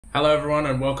Hello everyone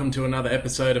and welcome to another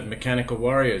episode of Mechanical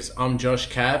Warriors. I'm Josh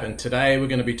Cav and today we're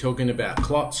going to be talking about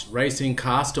Klotz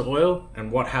Castor Oil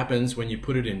and what happens when you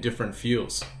put it in different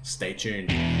fuels. Stay tuned.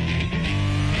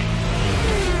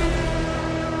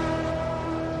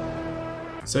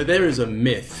 So there is a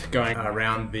myth going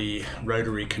around the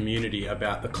rotary community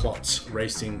about the Klotz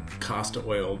Castor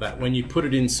Oil that when you put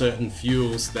it in certain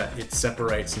fuels that it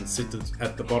separates and sits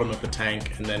at the bottom of the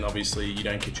tank, and then obviously you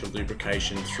don't get your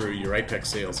lubrication through your apex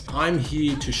seals. I'm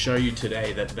here to show you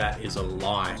today that that is a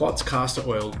lie. Klotz Castor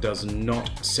Oil does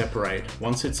not separate.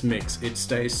 Once it's mixed, it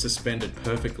stays suspended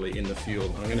perfectly in the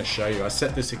fuel. I'm going to show you. I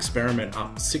set this experiment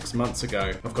up 6 months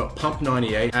ago. I've got pump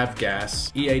 98,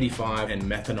 Avgas, E85 and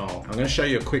methanol. I'm going to show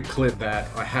you a quick clip that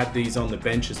I had these on the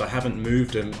benches. I haven't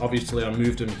moved them. Obviously I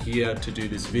moved them here to do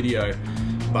this video,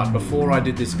 but before I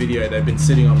did this video they've been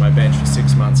sitting on my bench for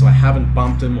 6 months. So I haven't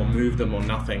bumped them or moved them or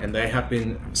nothing, and they have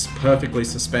been perfectly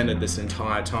suspended this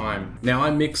entire time. Now I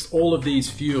mixed all of these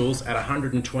fuels at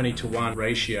 120:1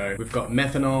 ratio. We've got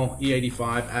methanol,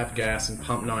 E85, Avgas and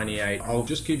pump 98. I'll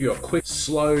just give you a quick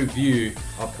slow view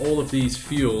of all of these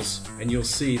fuels and you'll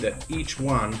see that each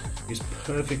one is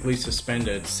perfectly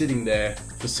suspended, sitting there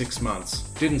for 6 months.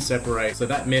 Didn't separate, so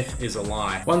that myth is a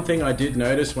lie. One thing I did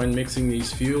notice when mixing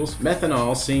these fuels,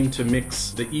 methanol seemed to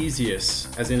mix the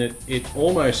easiest, as in it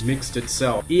almost mixed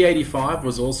itself. E85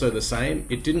 was also the same.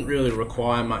 It didn't really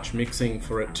require much mixing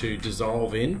for it to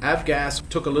dissolve in. Avgas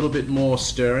took a little bit more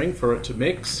stirring for it to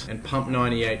mix, and pump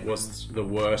 98 was the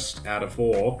worst out of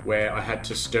 4, where I had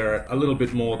to stir it a little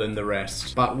bit more than the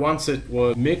rest. But once it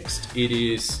was mixed, it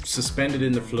is suspended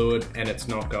in the fluid and it's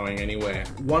not going anywhere.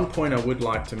 One point I would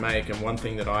like to make, and one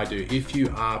thing that I do, if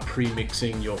you are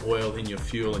pre-mixing your oil in your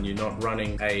fuel and you're not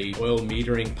running a oil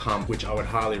metering pump, which I would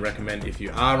highly recommend if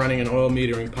you are running an oil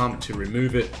metering pump, to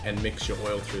remove it and mix your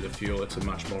oil through the fuel. It's a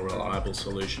much more reliable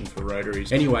solution for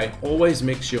rotaries. Anyway, always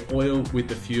mix your oil with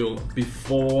the fuel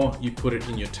before you put it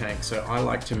in your tank. So I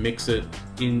like to mix it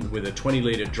in with a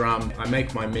 20-litre drum. I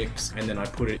make my mix and then I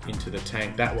put it into the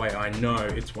tank. That way I know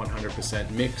it's 100%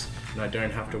 mixed and I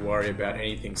don't have to worry about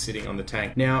anything sitting on the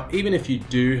tank. Now, even if you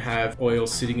do have oil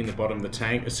sitting in the bottom of the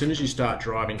tank, as soon as you start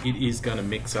driving, it is going to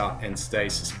mix up and stay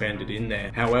suspended in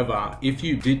there. However, if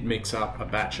you did mix up a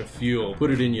batch of fuel,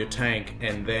 put it in your tank,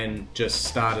 and then just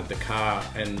started the car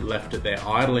and left it there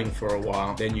idling for a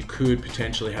while, then you could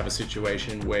potentially have a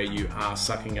situation where you are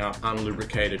sucking up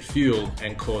unlubricated fuel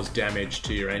and cause damage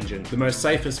to your engine. The most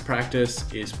safest practice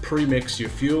is pre-mix your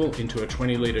fuel into a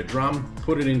 20-litre drum,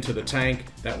 put it into the tank.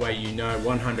 That way you know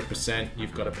 100%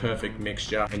 you've got a perfect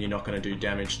mixture and you're not going to do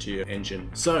damage to your engine.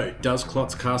 So, does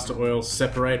Klotz Castor Oil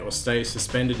separate or stay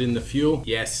suspended in the fuel?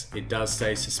 Yes, it does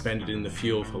stay suspended in the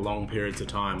fuel for long periods of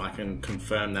time. I can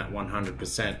confirm that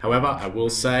 100%. However, I will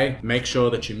say, make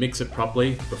sure that you mix it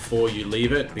properly before you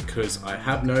leave it, because I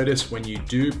have noticed when you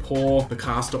do pour the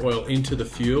castor oil into the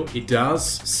fuel, it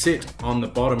does sit on the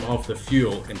bottom of the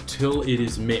fuel until it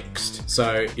is mixed.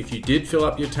 So if you did fill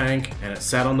up your tank and it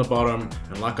sat on the bottom,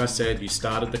 and like I said, you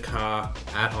started the car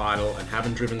at idle and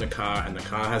haven't driven the car and the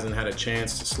car hasn't had a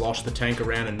chance to slosh the tank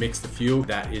around and mix the fuel,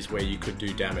 that is where you could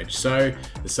do damage. So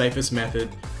the safest method,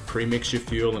 pre-mix your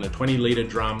fuel in a 20-litre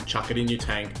drum, chuck it in your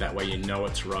tank, that way you know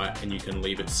it's right and you can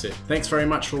leave it sit. Thanks very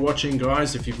much for watching,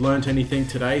 guys. If you've learned anything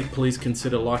today, please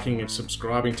consider liking and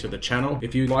subscribing to the channel.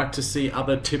 If you'd like to see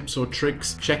other tips or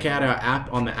tricks, check out our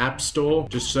app on the App Store.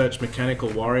 Just search Mechanical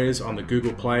Warriors on the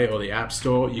Google Play or the App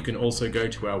Store. You can also go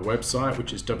to our website,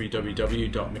 which is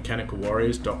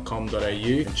www.mechanicalwarriors.com.au,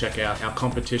 and check out our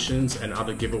competitions and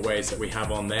other giveaways that we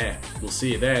have on there. We'll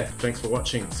see you there. Thanks for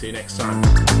watching. See you next time.